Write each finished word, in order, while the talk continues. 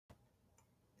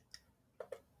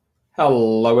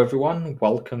Hello everyone,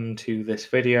 welcome to this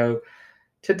video.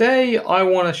 Today I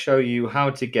want to show you how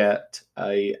to get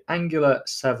a Angular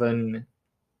 7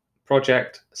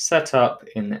 project set up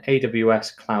in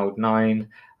AWS Cloud9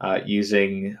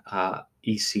 using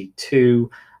EC2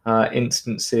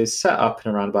 instances set up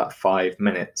in around about 5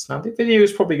 minutes. Now the video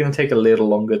is probably going to take a little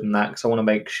longer than that because I want to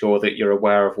make sure that you're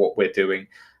aware of what we're doing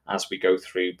as we go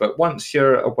through. But once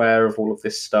you're aware of all of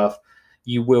this stuff,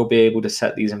 you will be able to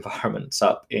set these environments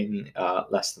up in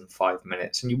less than 5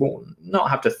 minutes, and you will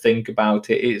not have to think about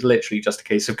it. It's literally just a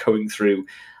case of going through,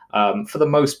 for the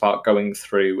most part, going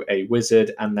through a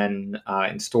wizard and then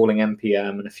installing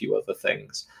npm and a few other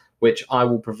things, which I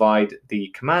will provide the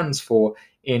commands for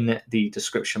in the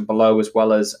description below, as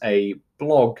well as a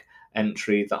blog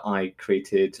entry that I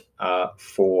created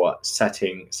for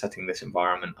setting this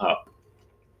environment up.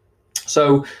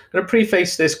 So I'm going to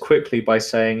preface this quickly by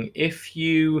saying if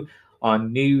you are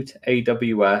new to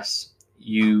AWS,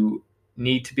 you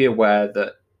need to be aware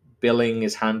that billing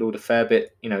is handled a fair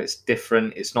bit. It's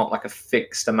different. It's not like a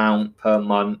fixed amount per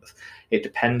month. It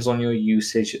depends on your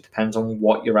usage. It depends on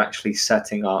what you're actually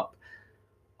setting up.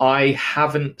 I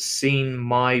haven't seen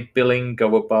my billing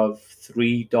go above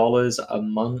 $3 a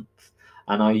month,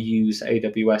 and I use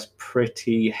AWS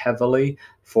pretty heavily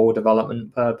for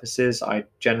development purposes. I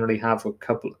generally have a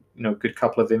good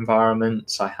couple of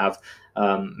environments. I have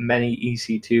many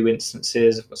EC2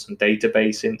 instances. I've got some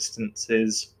database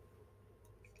instances.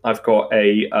 I've got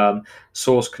a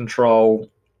source control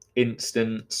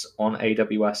instance on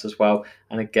AWS as well.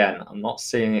 And again, I'm not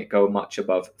seeing it go much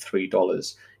above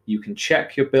 $3. You can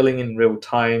check your billing in real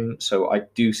time. So I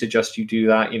do suggest you do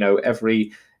that.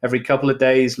 Every couple of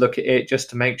days, look at it just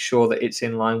to make sure that it's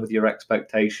in line with your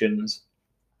expectations.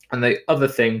 And the other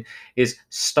thing is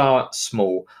start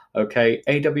small. Okay,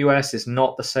 AWS is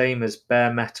not the same as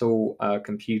bare metal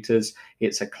computers.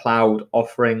 It's a cloud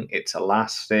offering. It's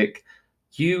elastic.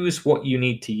 Use what you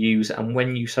need to use, and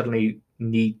when you suddenly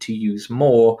need to use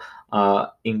more,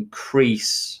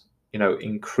 increase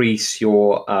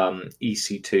your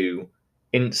EC2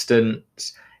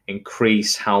 instance.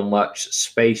 Increase how much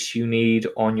space you need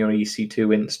on your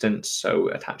EC2 instance. So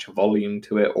attach a volume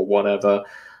to it or whatever.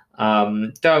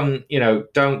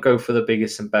 Don't go for the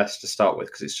biggest and best to start with,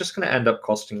 because it's just going to end up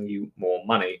costing you more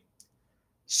money.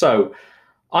 So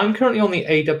I'm currently on the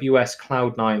AWS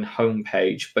Cloud9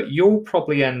 homepage, but you'll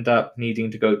probably end up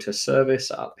needing to go to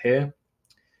service up here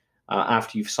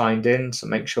after you've signed in. So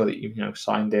make sure that you've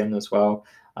signed in as well.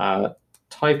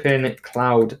 Type in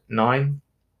Cloud9,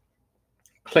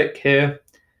 click here,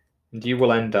 and you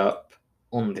will end up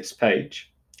on this page.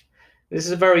 This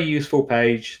is a very useful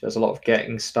page. There's a lot of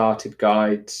getting started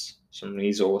guides, some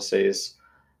resources,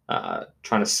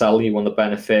 trying to sell you on the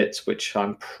benefits, which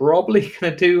I'm probably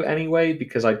going to do anyway,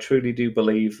 because I truly do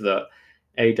believe that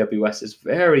AWS is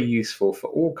very useful for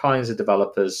all kinds of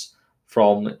developers,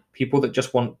 from people that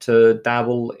just want to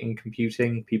dabble in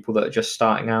computing, people that are just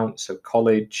starting out, so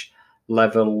college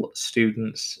level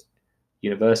students,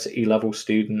 university level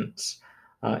students,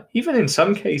 even in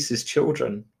some cases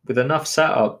children. With enough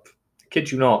setup, kid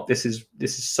you not, this is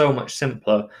so much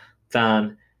simpler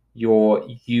than your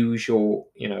usual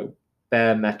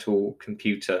bare metal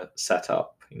computer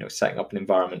setup, setting up an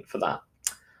environment for that.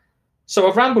 So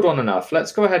I've rambled on enough.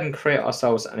 Let's go ahead and create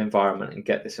ourselves an environment and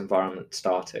get this environment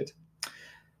started.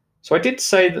 So I did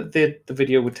say that the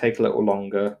video would take a little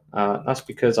longer. That's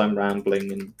because I'm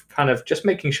rambling and kind of just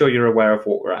making sure you're aware of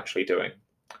what we're actually doing.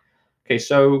 Okay,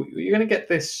 so you're going to get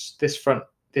this front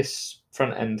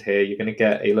end here. You're going to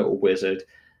get a little wizard.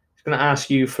 It's going to ask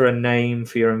you for a name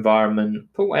for your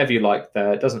environment. Put whatever you like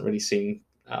there. It doesn't really seem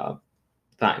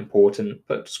that important.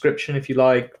 Put a description if you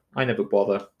like. I never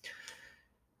bother.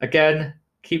 Again,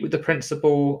 keep with the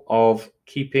principle of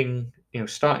keeping,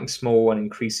 starting small and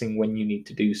increasing when you need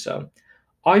to do so.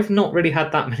 I've not really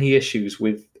had that many issues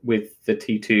with the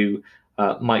T2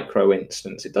 micro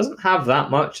instance. It doesn't have that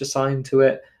much assigned to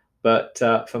it, but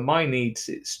for my needs,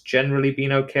 it's generally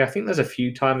been okay. I think there's a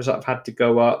few times that I've had to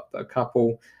go up a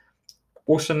couple.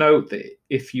 Also note that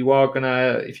if you are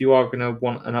gonna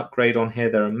want an upgrade on here,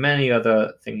 there are many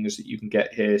other things that you can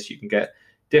get here. So you can get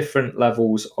different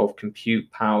levels of compute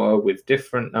power with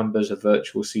different numbers of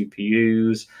virtual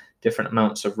CPUs, different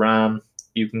amounts of RAM.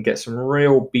 You can get some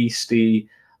real beastie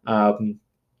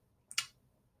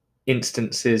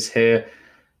instances here.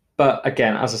 But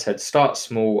again, as I said, start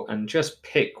small and just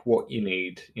pick what you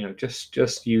need.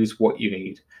 Just use what you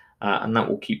need, and that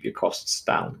will keep your costs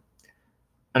down.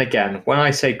 And again, when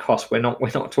I say cost, we're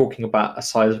not talking about a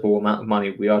sizable amount of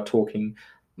money. We are talking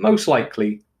most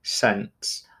likely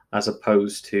cents as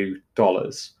opposed to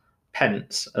dollars.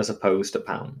 pence as opposed to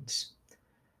pounds.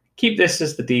 Keep this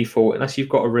as the default unless you've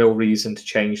got a real reason to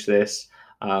change this.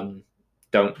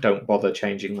 Don't bother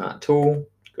changing that at all.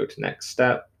 Go to next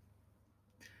step.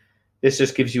 This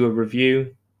just gives you a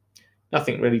review.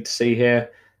 Nothing really to see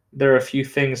here. There are a few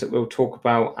things that we'll talk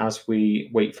about as we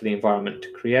wait for the environment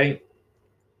to create.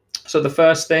 So the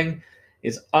first thing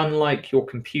is, unlike your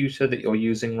computer that you're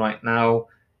using right now,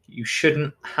 you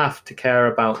shouldn't have to care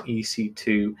about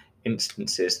EC2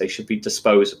 instances. They should be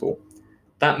disposable.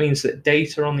 That means that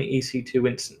data on the EC2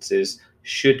 instances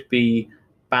should be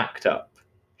backed up,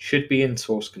 should be in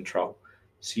source control.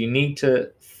 So you need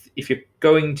to, if you're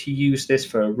going to use this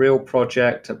for a real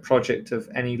project, a project of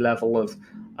any level of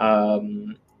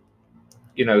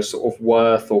sort of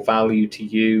worth or value to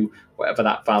you, whatever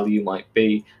that value might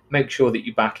be, make sure that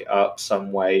you back it up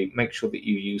some way. Make sure that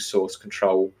you use source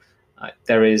control.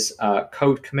 There is a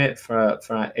code commit for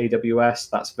AWS.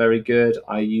 That's very good.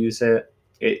 I use it.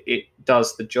 It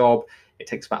does the job. It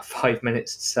takes about 5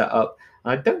 minutes to set up.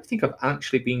 And I don't think I've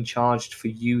actually been charged for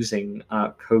using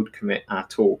code commit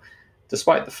at all,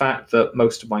 despite the fact that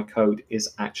most of my code is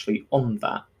actually on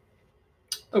that.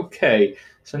 Okay,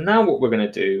 so now what we're going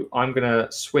to do, I'm going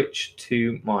to switch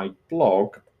to my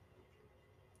blog,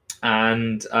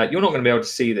 and you're not going to be able to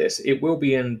see this. It will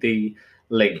be in the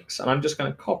links, and I'm just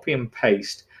going to copy and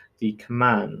paste the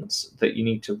commands that you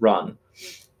need to run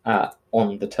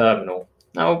on the terminal.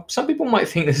 Now, some people might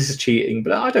think this is cheating,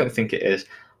 but I don't think it is.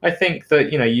 I think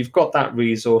that you've got that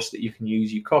resource that you can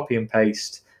use. You copy and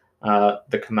paste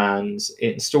the commands.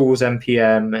 It installs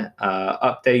npm,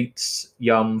 updates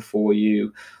yum for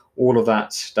you, all of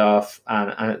that stuff,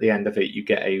 and at the end of it you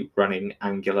get a running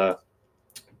Angular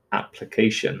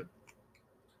application.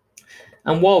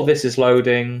 And while this is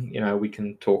loading, we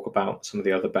can talk about some of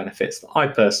the other benefits that I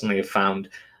personally have found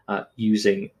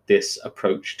using this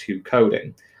approach to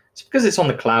coding. So because it's on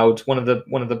the cloud, one of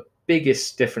the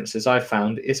biggest differences I've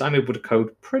found is I'm able to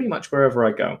code pretty much wherever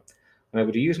I go. I'm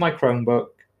able to use my Chromebook,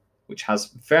 which has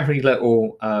very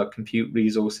little compute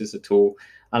resources at all,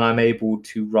 and I'm able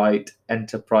to write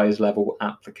enterprise level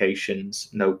applications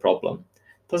no problem.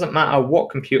 Doesn't matter what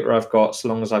computer I've got, so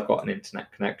long as I've got an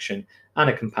internet connection and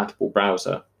a compatible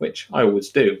browser, which I always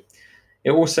do.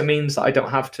 It also means that I don't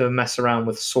have to mess around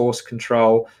with source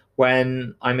control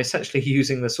when I'm essentially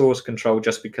using the source control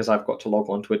just because I've got to log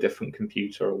on to a different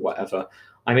computer or whatever.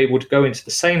 I'm able to go into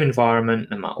the same environment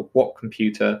no matter what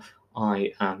computer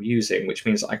I am using, which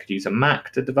means I could use a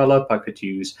Mac to develop, I could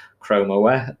use Chrome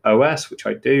OS, which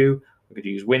I do, I could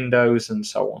use Windows, and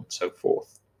so on and so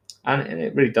forth. And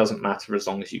it really doesn't matter as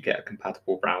long as you get a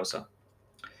compatible browser.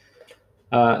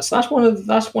 So that's one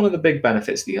of the big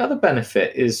benefits. The other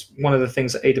benefit is one of the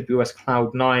things that AWS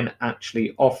Cloud9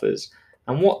 actually offers,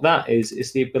 and what that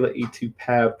is the ability to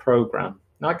pair program.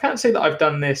 Now, I can't say that I've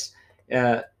done this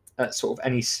at sort of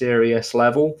any serious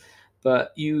level,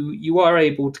 but you are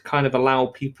able to kind of allow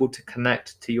people to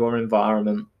connect to your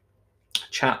environment,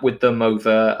 chat with them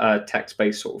over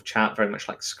text-based sort of chat, very much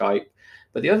like Skype.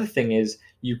 But the other thing is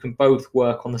you can both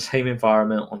work on the same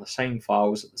environment, on the same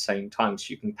files at the same time,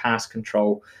 so you can pass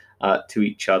control to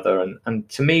each other. And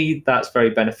to me, that's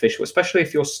very beneficial, especially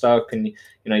if you're stuck and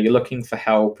you're looking for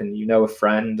help and a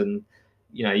friend, and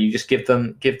you just give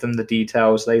them the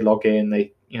details, they log in,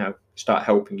 they start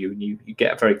helping you, and you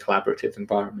get a very collaborative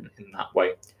environment in that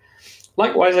way.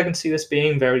 Likewise, I can see this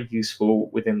being very useful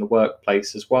within the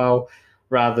workplace as well,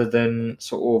 rather than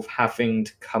sort of having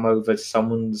to come over to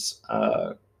someone's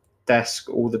desk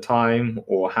all the time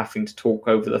or having to talk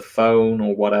over the phone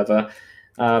or whatever.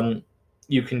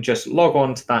 You can just log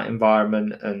on to that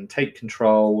environment and take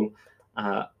control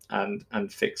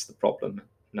and fix the problem,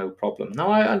 no problem. Now,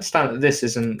 I understand that this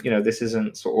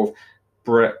isn't sort of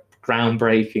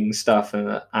groundbreaking stuff, and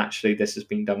that actually this has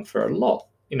been done for a lot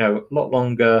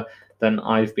longer than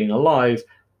I've been alive.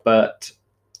 But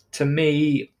to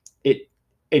me,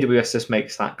 AWS just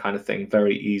makes that kind of thing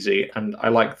very easy, and I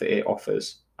like that it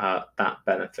offers that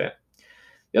benefit.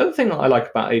 The other thing that I like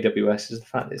about AWS is the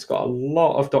fact that it's got a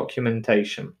lot of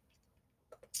documentation.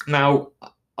 Now,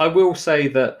 I will say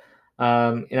that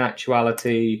in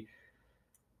actuality,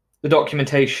 the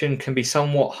documentation can be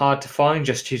somewhat hard to find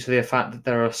just due to the fact that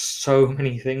there are so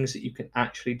many things that you can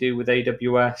actually do with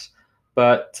AWS.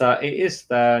 But it is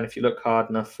there, and if you look hard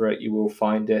enough for it, you will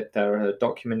find it.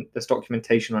 There's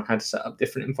documentation on how to set up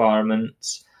different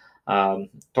environments,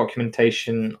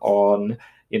 documentation on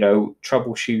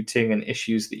troubleshooting and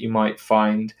issues that you might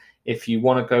find. If you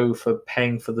want to go for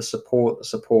paying for the support,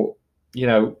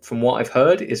 from what I've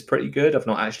heard is pretty good. I've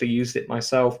not actually used it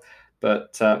myself,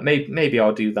 but maybe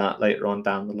I'll do that later on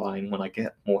down the line when I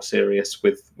get more serious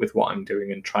with what I'm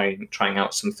doing and trying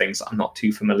out some things that I'm not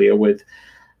too familiar with.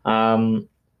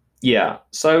 Yeah,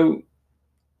 so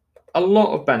a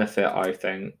lot of benefit, I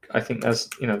think. I think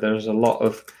there's a lot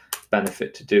of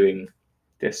benefit to doing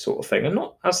this sort of thing, and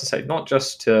not, as I say, not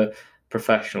just to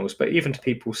professionals, but even to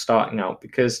people starting out,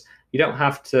 because you don't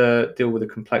have to deal with the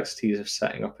complexities of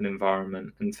setting up an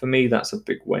environment. And for me, that's a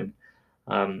big win,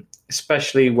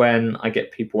 especially when I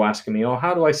get people asking me, "Oh,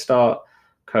 how do I start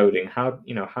coding? How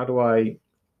do I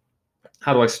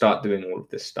start doing all of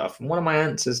this stuff?" And one of my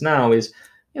answers now is,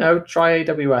 try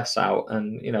AWS out,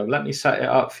 and let me set it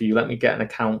up for you. Let me get an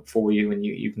account for you, and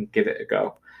you can give it a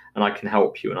go, and I can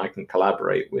help you, and I can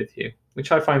collaborate with you,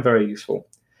 which I find very useful.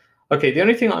 Okay, the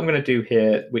only thing I'm going to do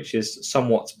here, which is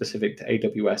somewhat specific to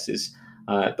AWS, is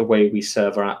the way we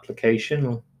serve our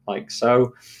application, like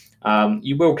so.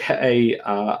 You will get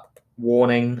a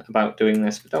warning about doing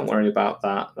this, but don't worry about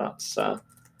that.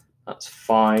 That's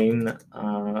fine.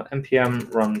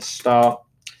 npm run start.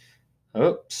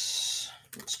 Oops.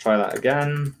 Let's try that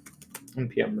again.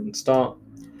 npm run start.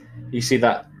 You see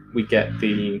that we get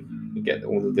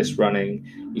all of this running.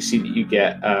 You see that you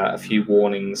get a few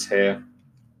warnings here,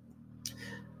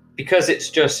 because it's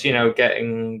just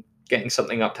getting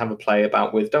something up to have a play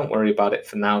about with. Don't worry about it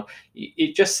for now.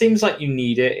 It just seems like you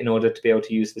need it in order to be able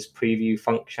to use this preview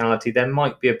functionality. There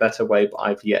might be a better way, but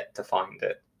I've yet to find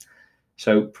it.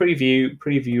 So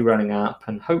preview running app,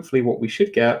 and hopefully what we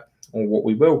should get, or what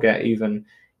we will get even,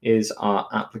 is our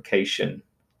application,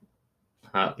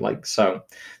 like so.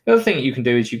 The other thing you can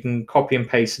do is you can copy and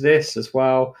paste this as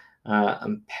well,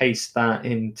 and paste that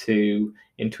into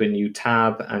a new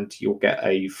tab, and you'll get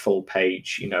a full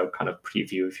page, kind of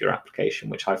preview of your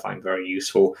application, which I find very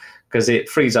useful because it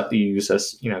frees up the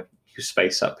users, use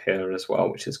space up here as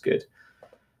well, which is good.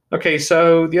 Okay,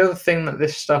 so the other thing that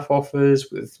this stuff offers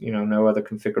with no other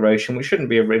configuration, which shouldn't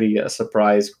be really a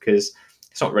surprise because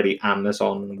it's not really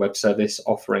Amazon Web Service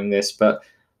offering this, but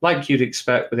like you'd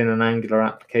expect within an Angular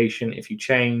application, if you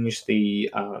change the,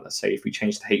 let's say if we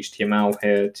change the HTML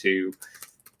here to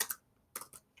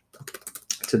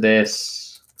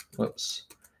this, whoops,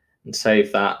 and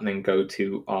save that, and then go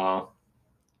to our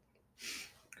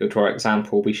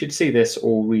example, we should see this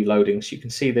all reloading. So you can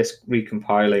see this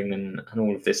recompiling and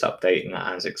all of this updating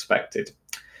as expected.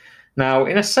 Now,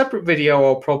 in a separate video,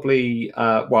 I'll probably,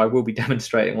 I will be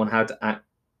demonstrating on how to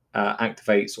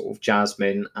activate sort of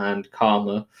Jasmine and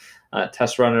Karma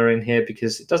test runner in here,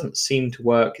 because it doesn't seem to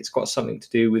work. It's got something to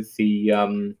do with the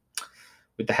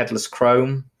headless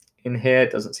Chrome in here.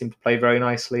 It doesn't seem to play very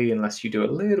nicely unless you do a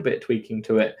little bit of tweaking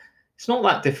to it. It's not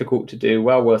that difficult to do,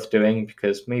 well worth doing,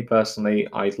 because me personally,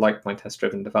 I like my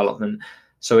test-driven development.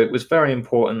 So it was very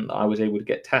important that I was able to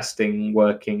get testing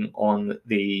working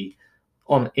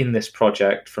in this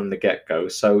project from the get-go.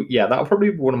 So yeah, that'll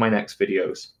probably be one of my next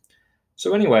videos.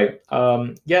 So anyway,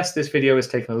 yes, this video has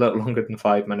taken a little longer than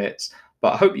 5 minutes,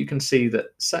 but I hope you can see that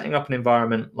setting up an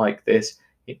environment like this,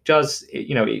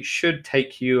 it should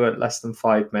take you at less than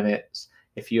 5 minutes.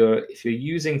 If you're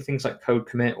using things like code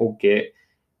commit or Git,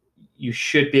 you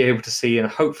should be able to see and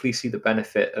hopefully see the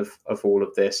benefit of all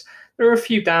of this. There are a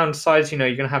few downsides. You're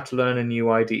going to have to learn a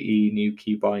new IDE, new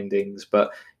key bindings,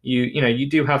 but you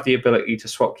do have the ability to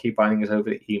swap key bindings over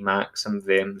to Emacs and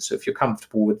Vim. So if you're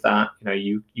comfortable with that,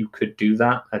 you could do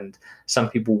that, and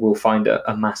some people will find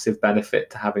a massive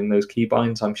benefit to having those key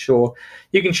binds, I'm sure.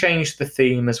 You can change the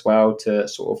theme as well to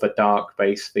sort of a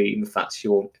dark-based theme if that's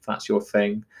your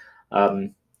thing.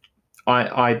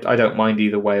 I don't mind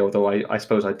either way, although I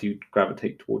suppose I do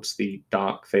gravitate towards the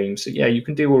dark theme. So yeah, you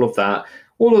can do all of that.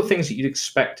 All of the things that you'd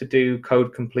expect to do,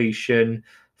 code completion,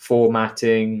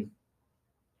 formatting,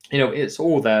 it's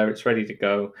all there. It's ready to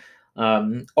go.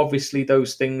 Obviously,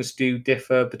 those things do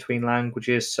differ between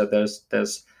languages. So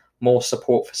there's more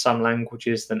support for some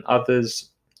languages than others.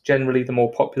 Generally, the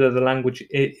more popular the language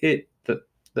that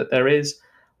there is,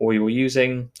 or you're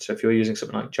using. So if you're using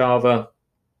something like Java,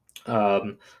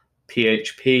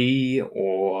 PHP,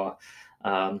 or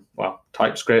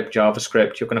TypeScript,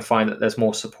 JavaScript, you're going to find that there's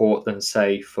more support than,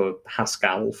 say, for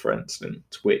Haskell, for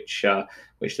instance, which there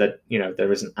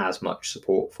isn't as much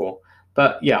support for.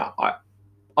 But yeah,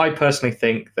 I personally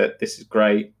think that this is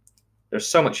great. There's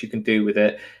so much you can do with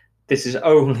it. This isn't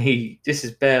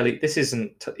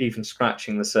even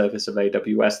scratching the surface of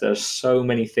AWS. There are so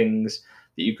many things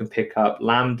that you can pick up.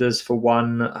 Lambdas, for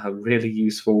one, are really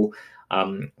useful.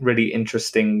 Really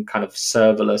interesting kind of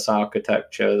serverless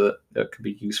architecture that could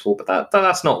be useful, but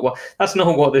that's not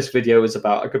what this video is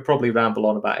about. I could probably ramble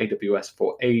on about AWS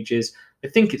for ages. I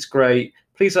think it's great.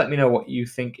 Please let me know what you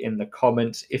think in the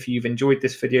comments. If you've enjoyed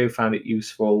this video, found it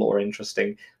useful or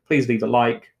interesting, please leave a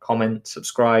like, comment,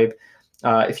 subscribe.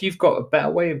 If you've got a better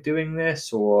way of doing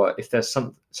this, or if there's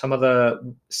some other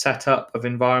setup of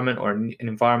environment or an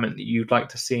environment that you'd like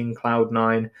to see in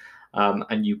Cloud9,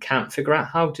 and you can't figure out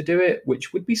how to do it,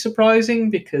 which would be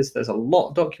surprising because there's a lot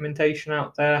of documentation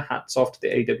out there. Hats off to the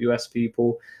AWS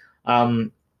people.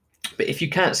 But if you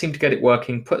can't seem to get it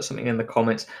working, put something in the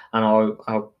comments and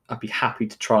I'll be happy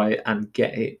to try and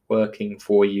get it working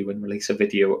for you and release a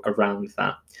video around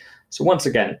that. So once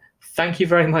again, thank you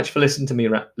very much for listening to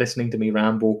me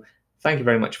ramble. Thank you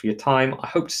very much for your time. I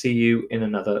hope to see you in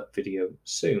another video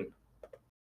soon.